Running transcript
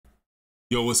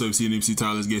Yo, what's up? It's MC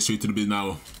Tyler. Let's get straight to the bit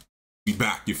now. We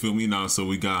back, you feel me now? So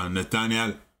we got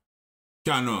Natanael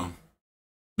Cano.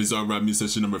 BZRP Music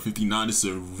Session number 59. This is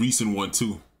a recent one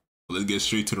too. So let's get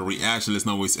straight to the reaction. Let's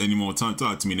not waste any more time.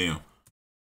 Talk to me now.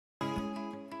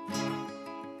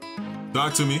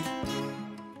 Talk to me.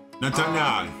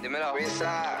 Natanael.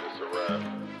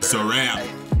 It's a rap.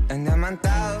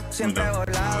 Endiamantado, siempre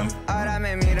volado. Ahora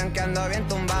me miran que ando bien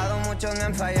tumbado. Muchos me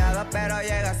han fallado, pero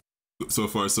llegas. So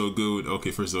far, so good. Okay,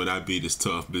 first of all, that beat is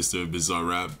tough, Mr.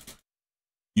 BZRP.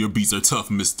 Your beats are tough,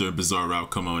 Mr. BZRP.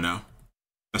 Come on now.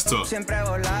 That's tough. Siempre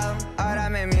volado. Ahora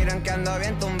me miran que ando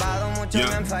bien tumbado. Muchos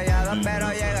me han fallado, pero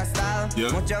he gastado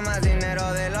mucho más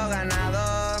dinero de lo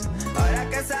ganado. Ahora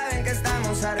que saben que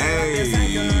estamos arriba, piensan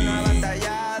que uno no ha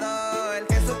batallado. El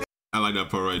que I like that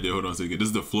part right there. Hold on a second. This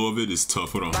is the flow of it. It's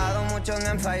tough. Hold on. Muchos me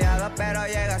han fallado, pero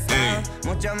he gastado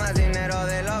mucho más dinero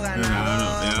de lo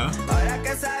ganado. Ahora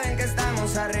que saben que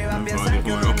estamos arriba, piensan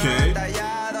que uno no ha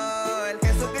batallado. El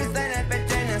Jesucristo en el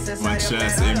pecho es necesario,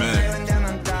 pero lo traigo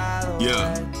endiamantado.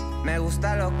 Me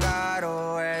gusta lo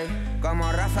caro, como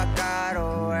Rafa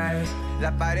Caro,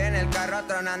 La paré en el carro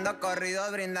tronando corridos,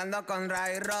 brindando con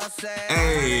Ray Rose.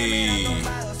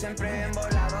 Tumbado, siempre bien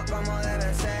volado como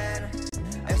debe ser.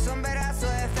 Es un verazo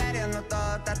de feria, no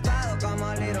todo tatuado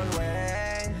como Little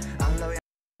Wayne.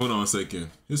 Hold on a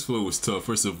second. His flow was tough.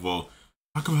 First of all,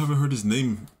 how come I haven't heard his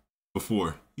name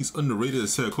before? He's underrated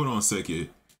as heck. Hold on a second.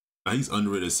 Now he's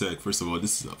underrated as heck. First of all,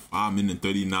 this is a 5 minute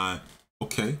 39.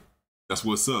 Okay, that's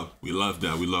what's up. We love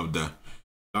that. We love that.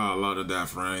 A lot of that,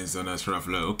 friends, and that's rough.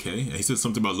 Okay, and he said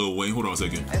something about Lil Wayne. Hold on a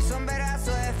second.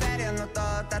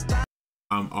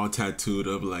 I'm all tattooed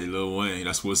up like Lil Wayne.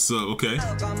 That's what's up. Okay.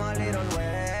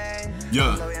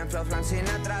 Yeah.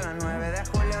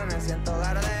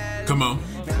 Come on.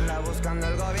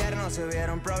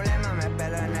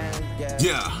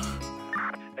 Yeah.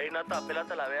 Hey Nata,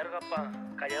 pélate la verga, pa.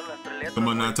 Callaron las tres letras. Come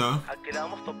on, Nata. Aquí le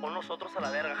damos topón nosotros a la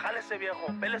verga. Jálese,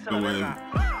 viejo. Pélese la verga.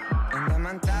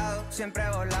 Endiamantado, siempre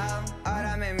volado.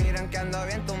 Ahora me miran que ando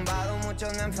bien tumbado.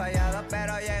 Muchos me han fallado,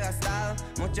 pero he gastado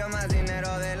mucho más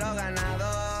dinero de lo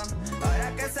ganado.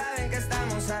 Ahora que saben que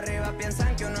estamos arriba,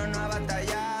 piensan que uno no ha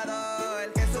batallado.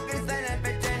 El Jesucristo en el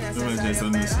pecho es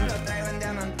necesario, pero lo traigo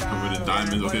endiamantado.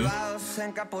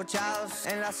 Encapuchados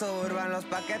en la suburban, los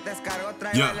paquetes cargo,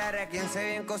 traigo el R15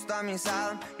 bien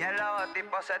customizado y el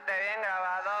logotipo se te bien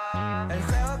grabado. El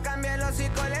juego cambia el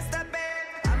hocico, les tapé.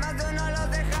 A más de uno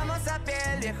los dejamos a pie.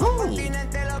 El viejo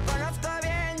continente lo conozco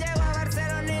bien. Llego a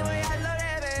Barcelona y voy al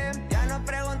Lorebe. Ya no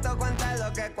pregunto cuánto es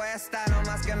lo que cuesta,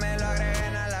 nomás que me lo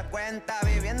agreguen a la cuenta.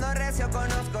 Viviendo recio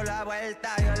conozco la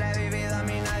vuelta. Yo la he vivido, a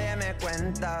mí nadie me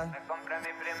cuenta. Me compré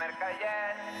mi primer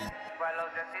Cayenne, fue a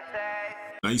los 16.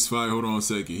 Now he's fire. Hold on a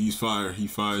second. He's fire. He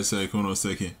fire a sec. Hold on a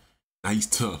second. Now he's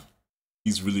tough.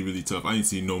 He's really, really tough. I need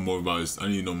to know more about his. I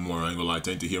need to know more. I ain't gonna lie. I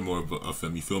need to hear more of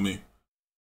him. You feel me?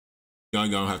 Y'all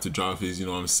gonna have to drop his, you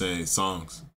know what I'm saying,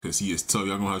 songs. Because he is tough.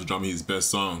 Y'all gonna have to drop me his best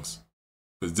songs.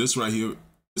 Because this right here,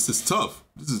 this is tough.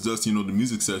 This is just, you know, the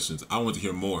music sessions. I want to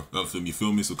hear more of him. You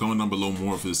feel me? So comment down below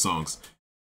more of his songs.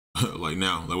 Like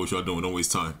now. Like what y'all doing. Don't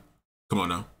waste time. Come on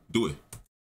now. Do it.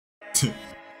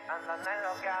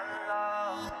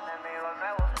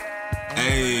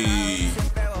 Hey.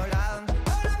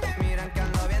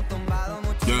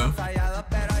 Yeah.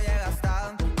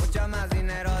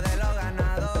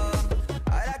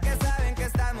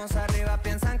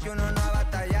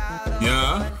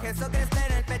 Yeah.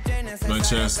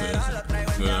 Manchester.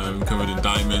 I'm covered in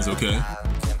diamonds, okay?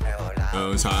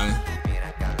 Oh, it's high.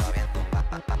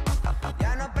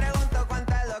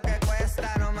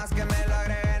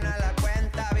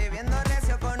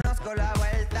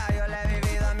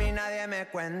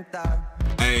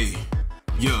 Hey,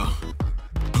 yeah,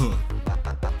 yeah,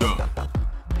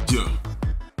 yeah,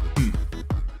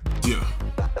 yeah.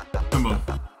 Come on.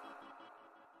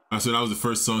 Alright, so that was the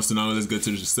first song. So now let's get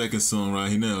to the second song right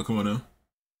here now. Come on now.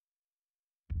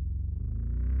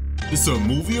 It's a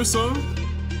movie or something?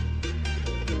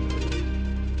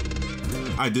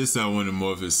 I did say I wanted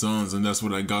more of his songs, and that's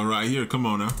what I got right here. Come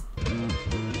on now.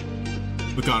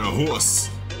 Look at a horse.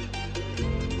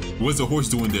 What's the horse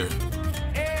doing there?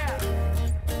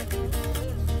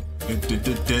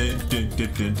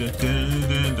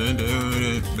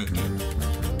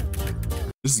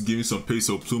 This is giving some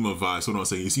Peso Pluma vibes. Hold on a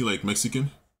second. Is he like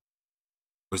Mexican?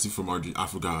 Or is he from Argentina? I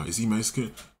forgot. Is he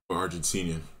Mexican or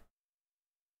Argentinian?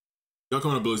 Y'all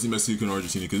comment below, is he Mexican or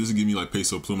Argentinian? Because this is giving me like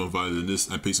Peso Pluma vibes. And this,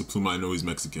 and Peso Pluma, I know he's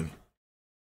Mexican.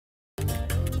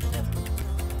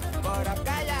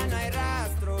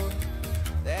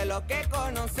 lo que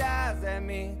conoces de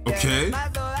mí. Okay.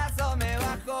 Más dudazo me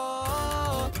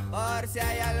bajó, por si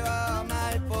hay algo más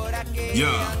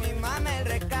Yeah.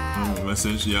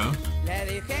 Message, yeah.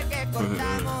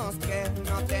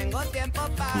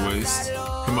 Waste.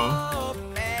 Come on.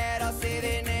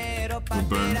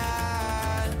 Burn.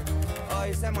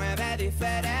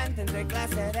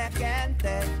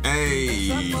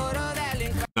 Hey.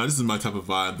 Now this is my type of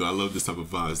vibe though. I love this type of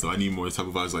vibes though. I need more type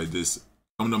of vibes like this.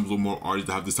 Comment down below more artists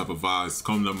that have this type of vibes.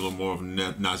 Comment down below more of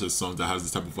natural songs that has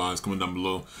this type of vibes. Comment down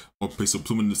below more Peso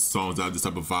Pluma songs that have this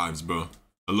type of vibes, bro.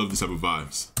 I love this type of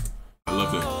vibes. I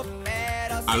love it.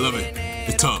 I love it.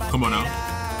 It's tough. Come on now.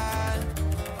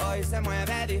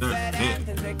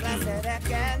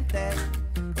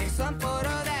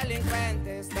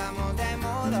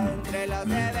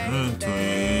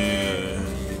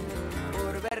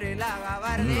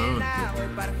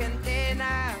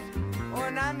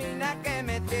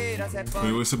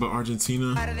 Wait, what's about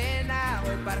Argentina?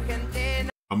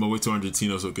 I'm gonna wait to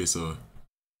Argentina. Okay, so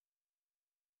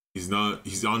he's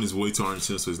on his way to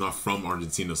Argentina, so he's not from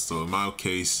Argentina. So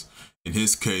in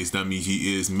his case, that means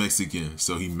he is Mexican.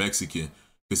 So he's Mexican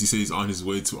because he said he's on his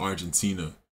way to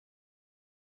Argentina.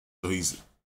 So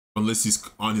unless he's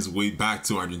on his way back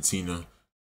to Argentina.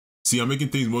 See, I'm making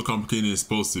things more complicated than it's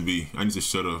supposed to be. I need to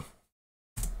shut up.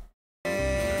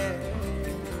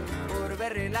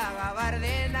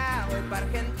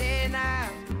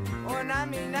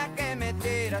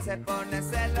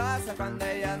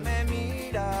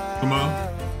 Come on.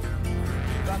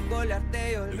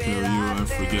 You, I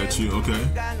forget you, okay.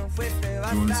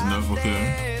 You want it's enough,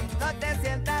 okay.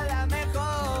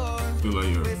 Feel like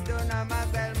you're...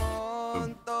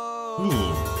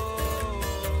 Ooh.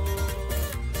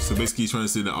 So basically he's trying to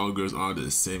say that all girls are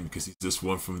the same because he's just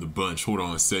one from the bunch. Hold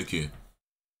on a second.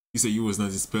 He said you was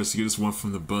nothing special. You're just one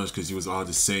from the bunch because you was all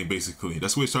the same, basically.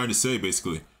 That's what he's trying to say,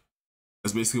 basically.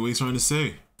 That's basically what he's trying to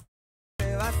say.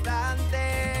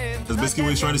 That's basically what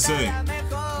he's trying to say.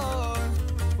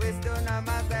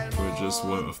 We're just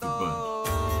one of the bunch.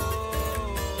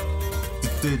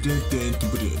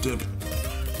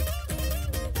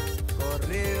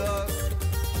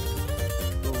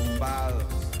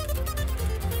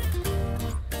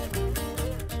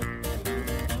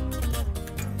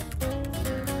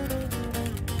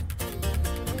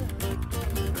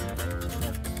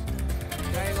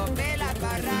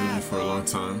 For a long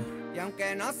time. Trying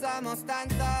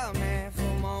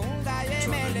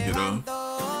to get up.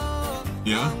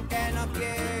 Yeah?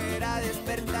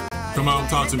 Come on,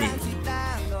 talk to me.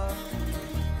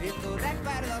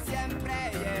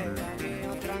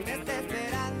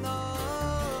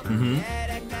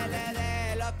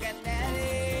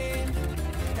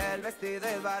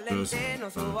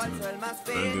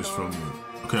 From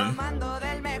okay.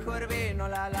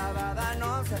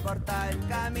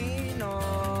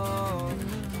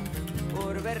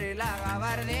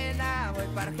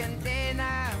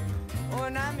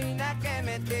 Una mina que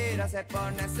me tira se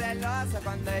pone celosa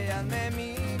cuando ella me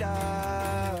mira.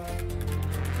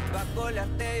 Va a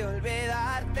colarte y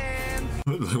olvidarte.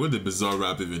 What did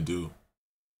BZRP even do?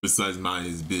 Besides mind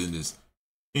his business.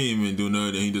 He didn't even do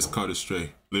nothing, he just caught a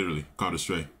stray. Literally, caught a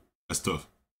stray. That's tough.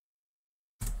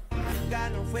 Ya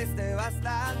no fuiste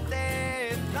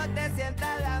bastante, no te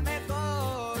sientas la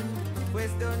mejor.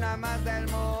 Fuiste una más del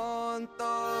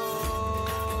montón.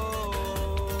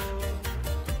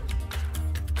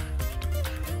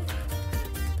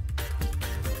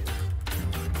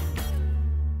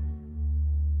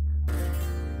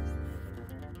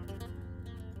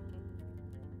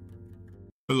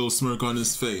 A little smirk on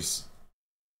his face.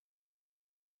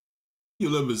 You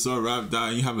let BZRP die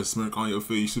and you have a smirk on your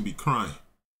face, you should be crying.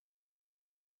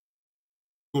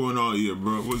 What's going on here,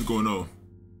 bro? What's going on?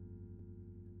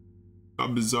 Got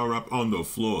BZRP on the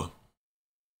floor.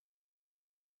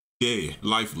 Dead,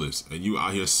 lifeless, and you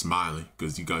out here smiling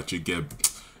because you got your get.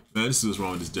 Man, this is what's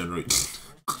wrong with this generation.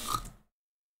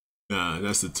 Nah,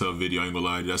 that's a tough video, I ain't gonna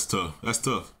lie. That's tough. That's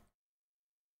tough.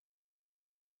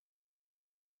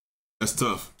 That's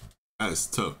tough. That's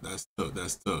tough. That's tough.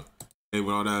 That's tough. Hey,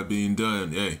 with all that being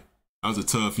done, hey, that was a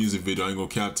tough music video. I ain't gonna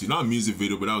cap to you. Not a music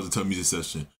video, but that was a tough music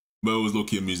session. But it was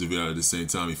low-key a music video at the same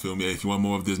time, you feel me? Hey, if you want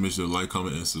more of this, make sure to like,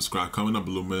 comment, and subscribe. Comment down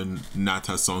below, man.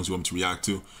 Nata songs you want me to react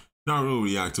to. Not really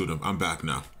react to them. I'm back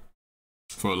now.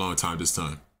 For a long time this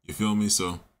time. You feel me?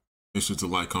 So, make sure to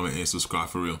like, comment, and subscribe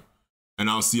for real. And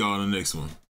I'll see y'all on the next one.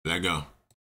 Let go.